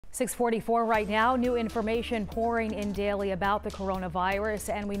6:44 right now. New information pouring in daily about the coronavirus,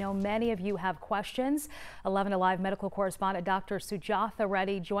 and we know many of you have questions. 11 Alive medical correspondent Dr.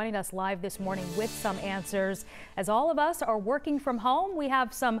 Reddy joining us live this morning with some answers. As all of us are working from home, we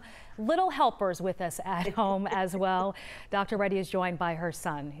have some little helpers with us at home as well. Dr. Reddy is joined by her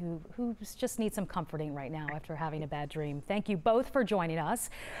son, who just needs some comforting right now after having a bad dream. Thank you both for joining us.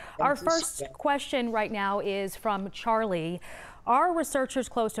 Our first question right now is from Charlie. Are researchers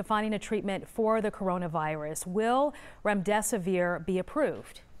close to finding a treatment for the coronavirus? Will remdesivir be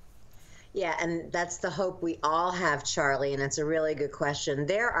approved? Yeah, and that's the hope we all have, Charlie, and it's a really good question.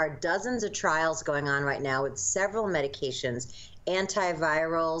 There are dozens of trials going on right now with several medications,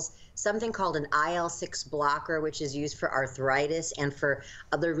 antivirals, something called an IL-6 blocker, which is used for arthritis and for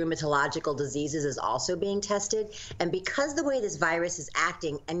other rheumatological diseases, is also being tested. And because the way this virus is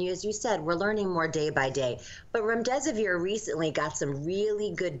acting, and as you said, we're learning more day by day, but remdesivir recently got some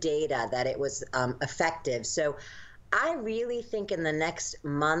really good data that it was effective. So I really think in the next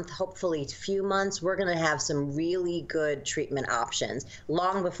month, hopefully few months, we're going to have some really good treatment options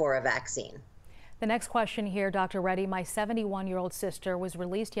long before a vaccine. The next question here, Dr. Reddy. My 71-year-old sister was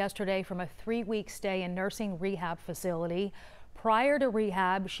released yesterday from a 3-week stay in nursing rehab facility. Prior to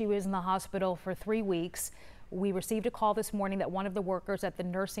rehab, she was in the hospital for 3 weeks. We received a call this morning that one of the workers at the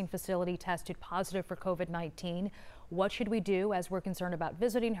nursing facility tested positive for COVID-19. What should we do as we're concerned about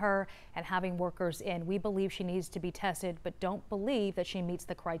visiting her and having workers in? We believe she needs to be tested, but don't believe that she meets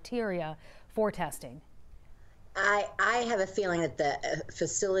the criteria for testing. I have a feeling that the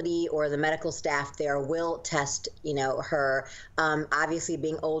facility or the medical staff there will test, her. Obviously,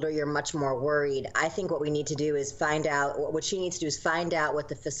 being older, you're much more worried. I think what we need to do is find out, what she needs to do is find out what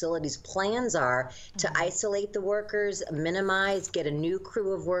the facility's plans are to isolate the workers, minimize, get a new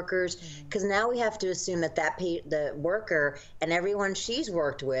crew of workers, because now we have to assume that the worker and everyone she's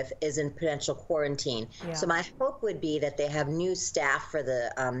worked with is in potential quarantine. Yeah. So my hope would be that they have new staff for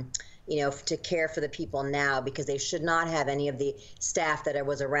the to care for the people now, because they should not have any of the staff that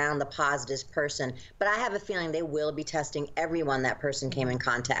was around the positive person. But I have a feeling they will be testing everyone that person came in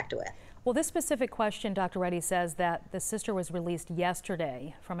contact with. Well, this specific question, Dr. Reddy, says that the sister was released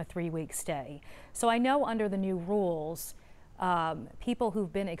yesterday from a 3-week stay. So I know under the new rules, people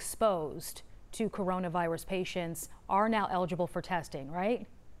who've been exposed to coronavirus patients are now eligible for testing, right?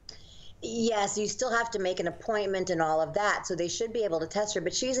 Yes, you still have to make an appointment and all of that, so they should be able to test her.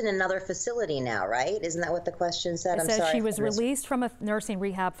 But she's in another facility now, right? Isn't that what the question said? It says she was released from a nursing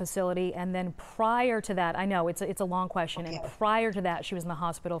rehab facility, and then prior to that, I know it's a long question, and prior to that, she was in the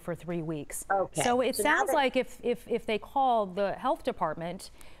hospital for 3 weeks. Okay. So it sounds like if they call the health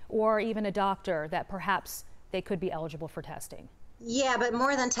department or even a doctor, that perhaps they could be eligible for testing. Yeah, but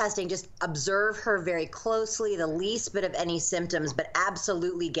more than testing, just observe her very closely, the least bit of any symptoms, but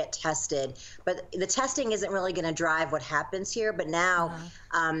absolutely get tested. But the testing isn't really going to drive what happens here. But now,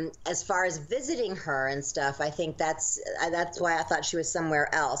 as far as visiting her and stuff, I think that's why I thought she was somewhere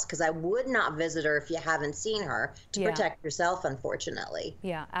else, because I would not visit her if you haven't seen her, to protect yourself, unfortunately.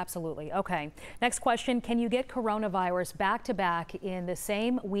 Yeah, absolutely. Okay. Next question. Can you get coronavirus back-to-back in the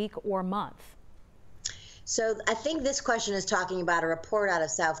same week or month? So I think this question is talking about a report out of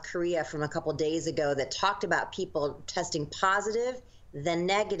South Korea from a couple days ago that talked about people testing positive, then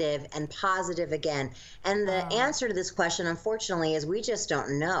negative, and positive again. And the answer to this question, unfortunately, is we just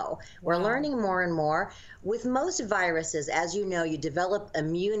don't know. We're learning more and more. With most viruses, as you know, you develop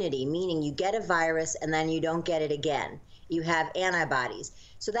immunity, meaning you get a virus and then you don't get it again. You have antibodies.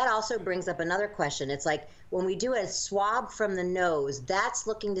 So that also brings up another question. It's like when we do a swab from the nose, that's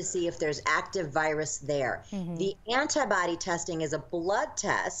looking to see if there's active virus there. The antibody testing is a blood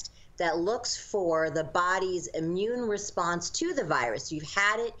test that looks for the body's immune response to the virus. You've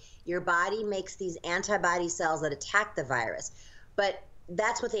had it, your body makes these antibody cells that attack the virus. But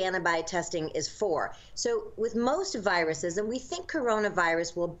that's what the antibody testing is for. So with most viruses, and we think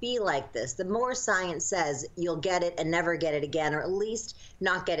coronavirus will be like this, the more science says you'll get it and never get it again, or at least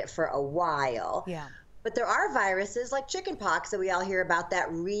not get it for a while. Yeah. But there are viruses like chickenpox that we all hear about that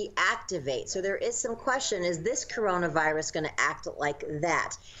reactivate. So there is some question, is this coronavirus going to act like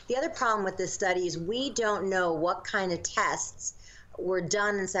that? The other problem with this study is we don't know what kind of tests were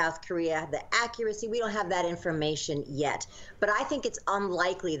done in South Korea, the accuracy, we don't have that information yet. But I think it's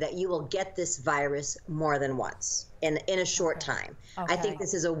unlikely that you will get this virus more than once in a short time. I think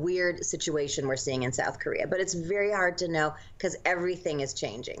this is a weird situation we're seeing in South Korea, but it's very hard to know because everything is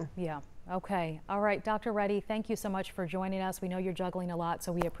changing. Yeah. Okay. All right. Dr. Reddy, thank you so much for joining us. We know you're juggling a lot,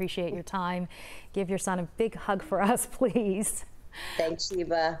 so we appreciate your time. Give your son a big hug for us, please. Thanks,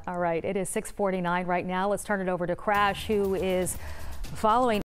 Sheba. All right. It is 6:49 right now. Let's turn it over to Crash, who is following